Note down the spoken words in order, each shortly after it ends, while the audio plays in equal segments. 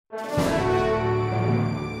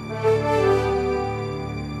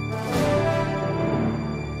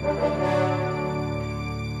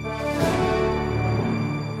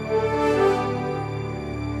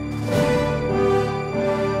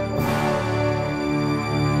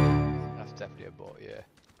definitely a bot, yeah.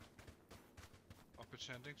 Or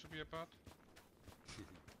pretending to be a bot.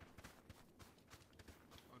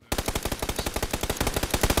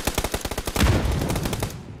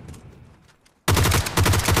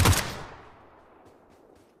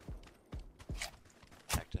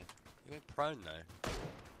 Hector, you went prone though.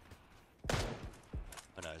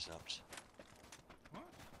 Oh no, he's not. What?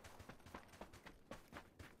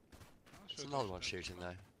 There's another one shooting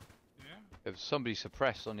though. Yeah? If somebody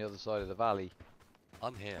suppressed on the other side of the valley.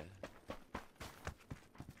 I'm here.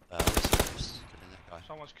 I'm supposed to kill that guy.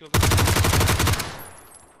 Someone's killed him.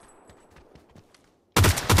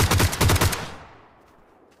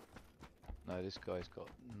 No, this guy's got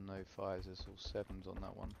no fires, there's all 7s on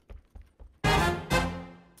that one.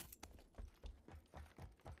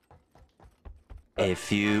 A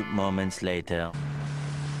few moments later.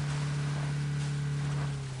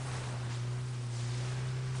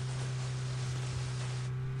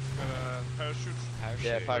 Parachutes.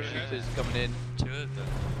 Yeah, parachuters coming in. 2 of them.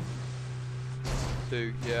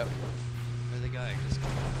 2, yeah. Where are they going? Let's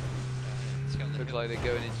go on the Looks hill. like they're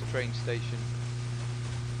going into train station.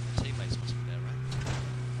 Their teammates must be there, right?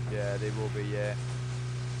 Yeah, they will be, yeah.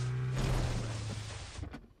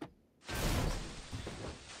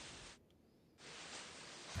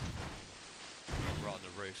 Right on the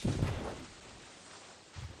roof.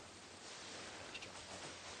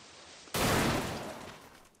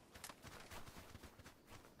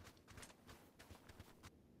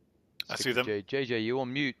 I see them. JJ, you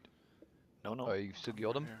on mute? No, no. Oh, you still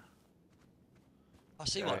got them? I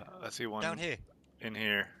see one. I see one Down here. in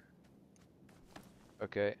here.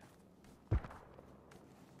 Okay.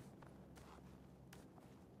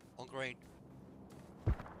 On green.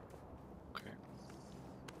 Okay.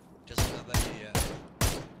 Doesn't have any yet.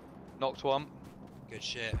 Knocked one. Good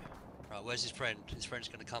shit. Right, where's his friend? His friend's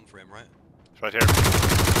gonna come for him, right? It's right here.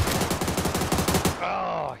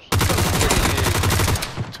 Oh,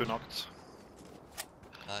 2 knocked.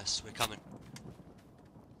 Nice, we're coming.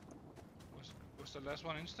 Was the last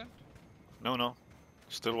one instant? No, no.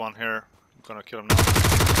 Still one here. I'm gonna kill him now.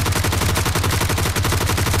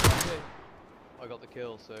 I got the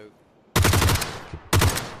kill, so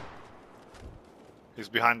He's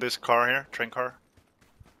behind this car here, train car.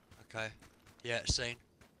 Okay. Yeah, seen.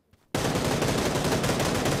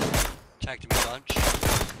 Tagged him a bunch.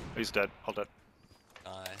 He's dead, all dead.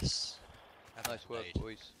 Nice. Have nice a work, nade.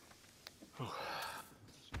 boys. There's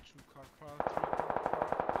a 2-car crowd,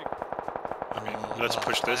 3-car I mean, let's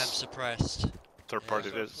push I am this. suppressed. Third Yeah. party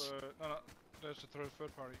it crowd. is. No, no, there's a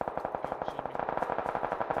third party. They haven't seen me.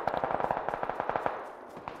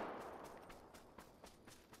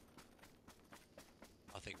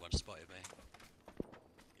 I think one spotted me.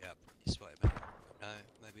 Yep, he spotted me. No,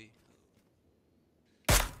 maybe.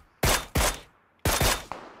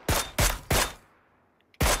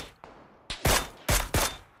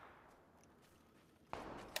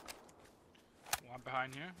 One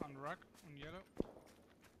behind here, on the rock, on yellow.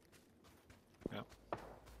 Yeah.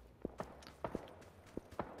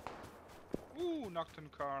 Ooh, knocked in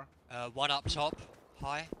car. One up top,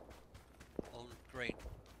 high, on green.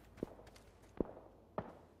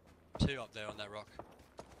 2 up there on that rock.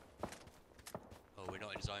 Oh, we're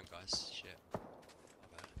not in zone, guys. Shit. My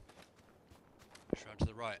bad. Let's run to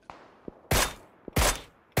the right.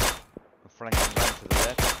 I'm flanking round to the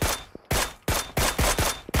left.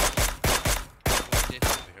 One diff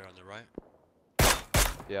over here on the right.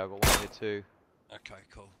 Yeah, I've got one here too. Okay,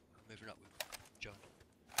 cool. I'm moving up with John.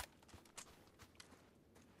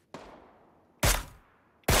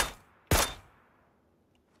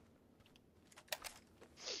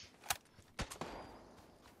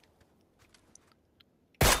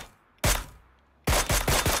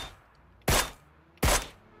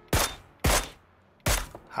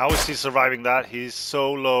 How is he surviving that? He's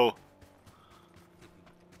so low.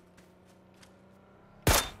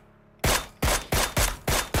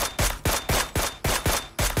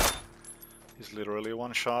 He's literally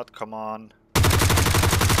 1 shot, come on.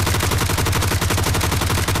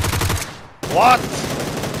 What?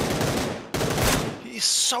 He's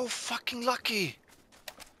so fucking lucky.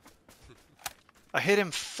 I hit him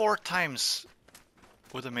 4 times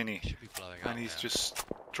with a mini, Should be blowing up and he's now. just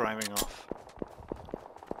driving off.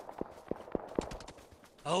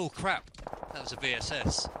 Oh crap! That was a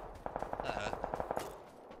VSS. That hurt.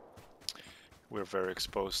 We're very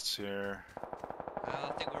exposed here.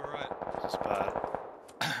 I think we're right. This is bad.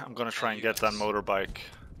 I'm gonna try and you get that guys. motorbike.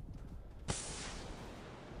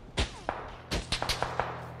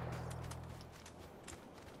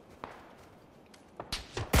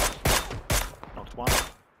 Knocked one.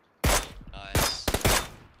 Nice.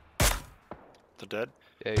 They're dead.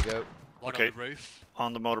 There you go. One Okay. on the roof.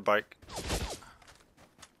 On the motorbike.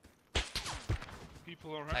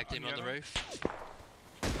 People are Tagged him on the yellow. roof.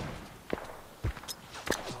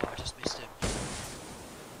 Oh, I just missed him.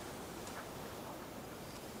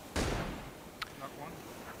 Knock one.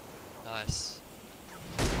 Nice.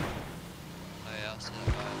 Oh yeah, I see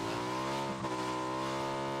that guy over there.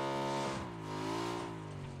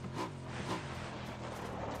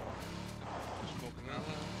 Smoking out.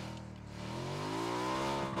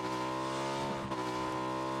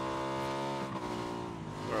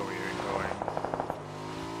 Where are we going?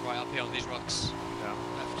 Right up here on these rocks. Yeah.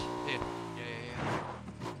 Left. Here. Yeah.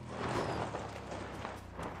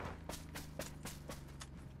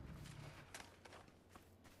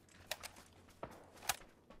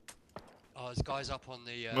 Oh, there's guys up on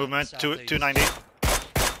the Movement southeast. 290.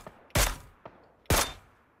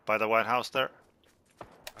 By the White House there.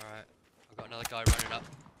 Alright. I've got another guy running up.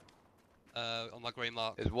 On my green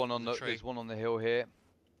mark. There's one on the tree. there's one on the hill here.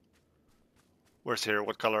 Where's here?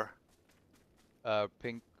 What color?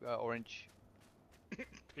 Pink, orange,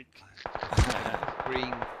 Pink.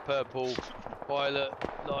 green, purple, violet,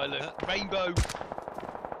 lilac, rainbow.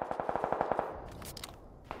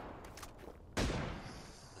 They're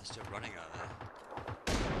still running out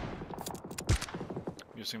there.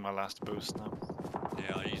 Using my last boost now.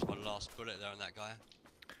 Yeah, I used my last bullet there on that guy.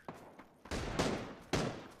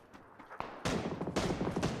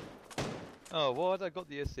 Oh, what? I got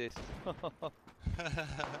the assist.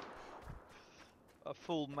 A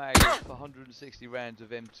full mag for 160 rounds of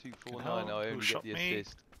M249. hell, I who only get shot the me?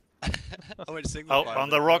 assist. I went single Oh, fire on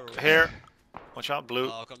with the a rock barrel. here. Watch out, blue.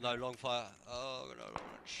 Oh, I've got no long fire. Oh, I've got no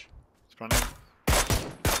launch. It's running.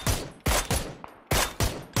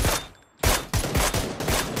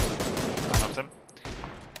 I knocked him.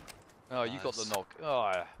 Oh, you got the Nice. knock.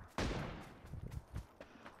 Oh, yeah.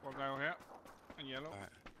 One guy over here. In yellow. Alright.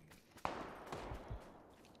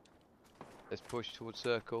 Let's push towards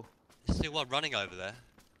circle. There's still one running over there.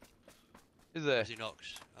 Is there? Is he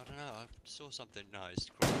knocked? I don't know. I saw something. No, it's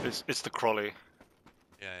crawling. It's the Crawley.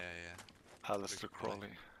 Yeah. Alistair Crawley.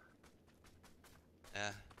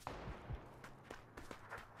 Yeah.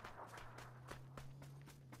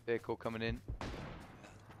 Vehicle coming in.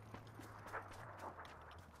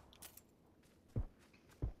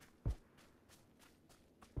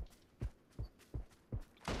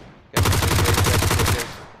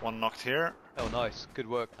 One knocked here. Oh, nice. Good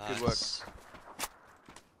work. Good work. Nice.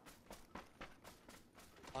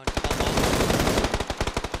 On,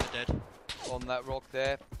 they're dead. On that rock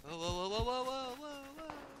there. Whoa,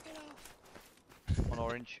 get off. On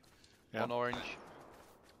orange. Yeah. On orange.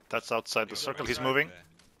 That's outside the Yeah, circle. one He's guy moving.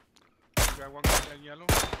 One guy in yellow.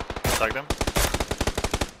 Tagged him.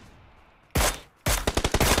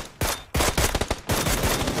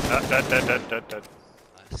 Dead.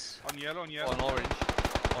 Nice. On yellow. On yellow. On orange.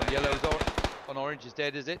 On yellow is on orange is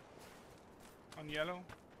dead, is it? On yellow.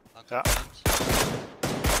 Yeah.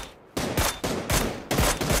 Unconfirmed.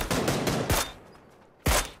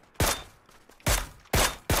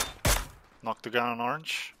 Knocked the guy on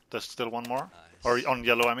orange. There's still one more. Nice. Or on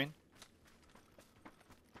yellow, I mean.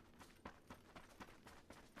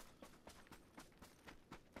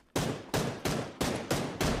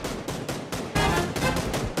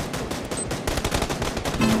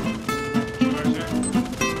 Two guys here.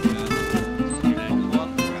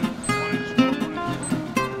 One. One in smoke. One in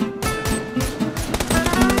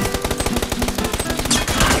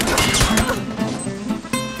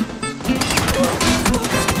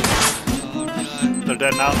Oh no. They're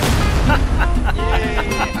dead now.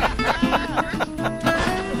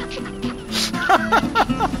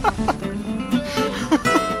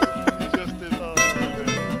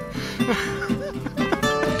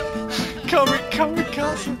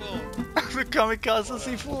 Kamikaze. The kamikaze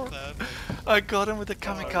C4. Perfect. I got him with the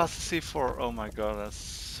kamikaze C4. Oh my god, that's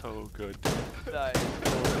so good. That is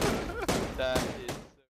cool. That is